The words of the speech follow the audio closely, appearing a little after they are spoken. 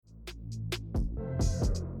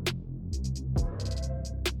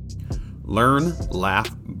Learn, Laugh,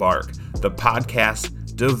 Bark, the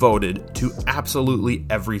podcast devoted to absolutely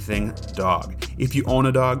everything dog. If you own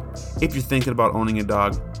a dog, if you're thinking about owning a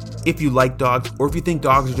dog, if you like dogs, or if you think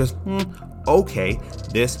dogs are just, okay,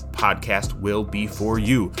 this podcast will be for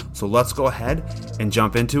you. So let's go ahead and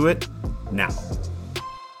jump into it now.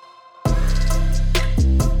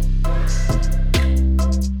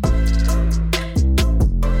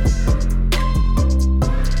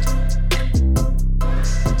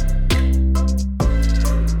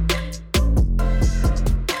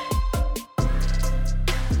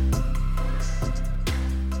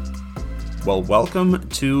 Well, welcome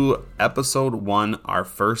to episode 1, our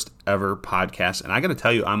first ever podcast. And I got to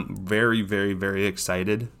tell you, I'm very, very, very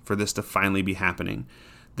excited for this to finally be happening.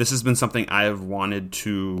 This has been something I have wanted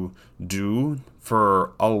to do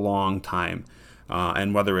for a long time.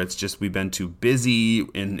 And whether it's just we've been too busy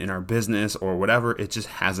in our business or whatever, it just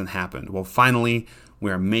hasn't happened. Well, finally,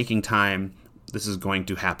 we are making time. This is going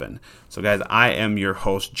to happen. So guys, I am your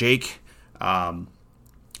host, Jake.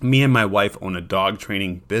 Me and my wife own a dog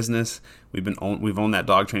training business. We've owned that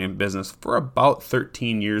dog training business for about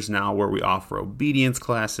 13 years now, where we offer obedience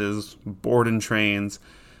classes, board and trains,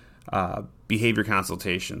 behavior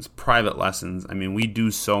consultations, private lessons. I mean, we do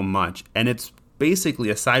so much. And it's basically,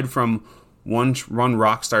 aside from one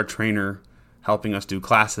rockstar trainer helping us do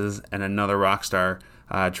classes and another rockstar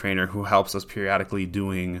trainer who helps us periodically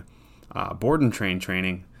doing board and train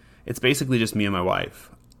training, it's basically just me and my wife.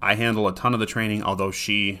 I handle a ton of the training, although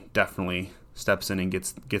she definitely steps in and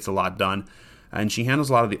gets a lot done. And she handles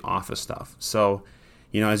a lot of the office stuff. So,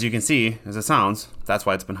 as you can see, as it sounds, that's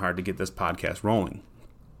why it's been hard to get this podcast rolling.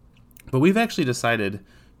 But we've actually decided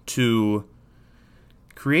to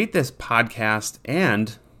create this podcast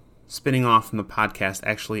and, spinning off from the podcast,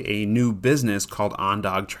 actually a new business called On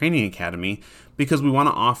Dog Training Academy, because we want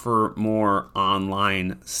to offer more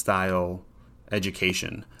online style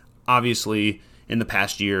education. Obviously, in the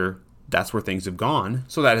past year, that's where things have gone.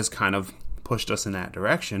 So that has kind of pushed us in that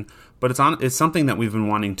direction. But it's something that we've been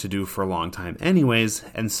wanting to do for a long time anyways.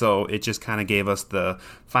 And so it just kind of gave us the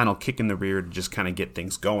final kick in the rear to just kind of get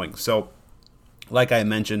things going. So like I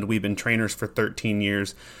mentioned, we've been trainers for 13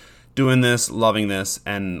 years, doing this, loving this,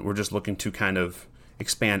 and we're just looking to kind of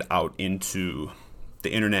expand out into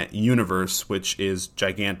the internet universe, which is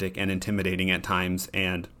gigantic and intimidating at times.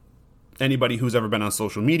 And anybody who's ever been on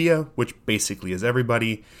social media, which basically is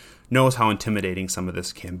everybody, knows how intimidating some of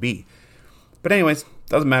this can be. But anyways,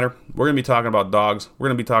 doesn't matter. We're going to be talking about dogs. We're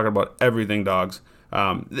going to be talking about everything dogs.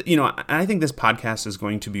 I think this podcast is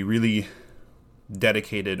going to be really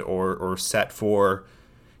dedicated or set for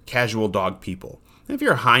casual dog people. If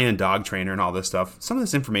you're a high-end dog trainer and all this stuff, some of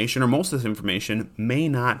this information or most of this information may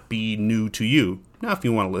not be new to you. Now, if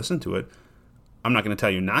you want to listen to it, I'm not going to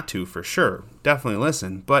tell you not to for sure. Definitely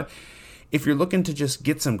listen. But if you're looking to just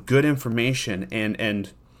get some good information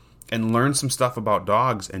and learn some stuff about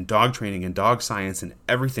dogs and dog training and dog science and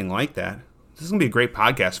everything like that, this is going to be a great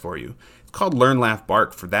podcast for you. It's called Learn, Laugh,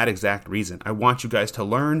 Bark for that exact reason. I want you guys to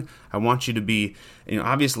learn. I want you to be,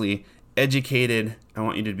 obviously educated. I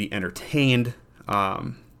want you to be entertained.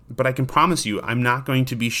 But I can promise you, I'm not going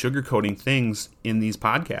to be sugarcoating things in these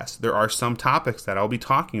podcasts. There are some topics that I'll be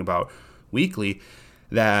talking about weekly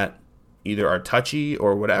that either are touchy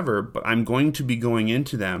or whatever, but I'm going to be going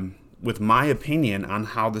into them with my opinion on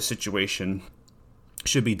how the situation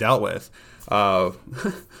should be dealt with. One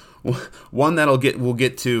that we'll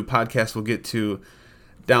get to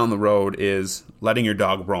down the road is letting your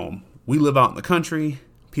dog roam. We live out in the country.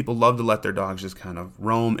 People love to let their dogs just kind of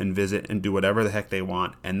roam and visit and do whatever the heck they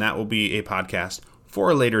want. And that will be a podcast for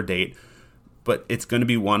a later date. But it's going to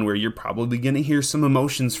be one where you're probably going to hear some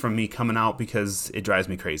emotions from me coming out because it drives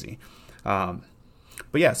me crazy.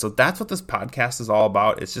 But yeah, so that's what this podcast is all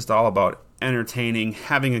about. It's just all about entertaining,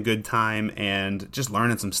 having a good time, and just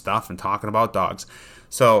learning some stuff and talking about dogs.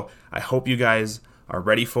 So I hope you guys are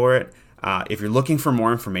ready for it. If you're looking for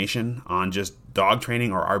more information on just dog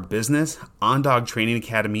training or our business, On Dog Training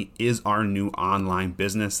Academy is our new online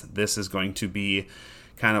business. This is going to be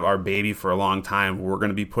kind of our baby for a long time. We're going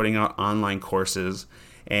to be putting out online courses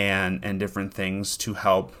and different things to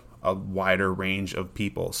help a wider range of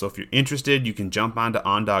people. So if you're interested, you can jump onto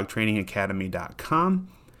ondogtrainingacademy.com.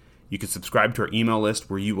 You can subscribe to our email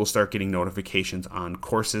list where you will start getting notifications on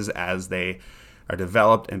courses as they are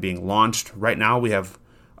developed and being launched. Right now we have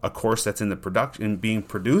a course that's in the production being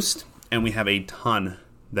produced, and we have a ton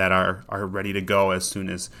that are ready to go as soon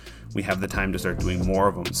as we have the time to start doing more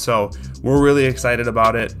of them. So we're really excited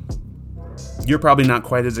about it. You're probably not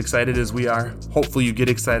quite as excited as we are. Hopefully you get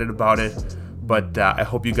excited about it. But I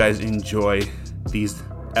hope you guys enjoy these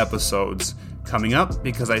episodes coming up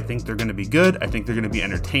because I think they're going to be good. I think they're going to be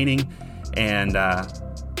entertaining, and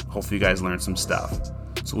hopefully you guys learn some stuff.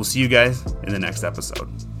 So we'll see you guys in the next episode.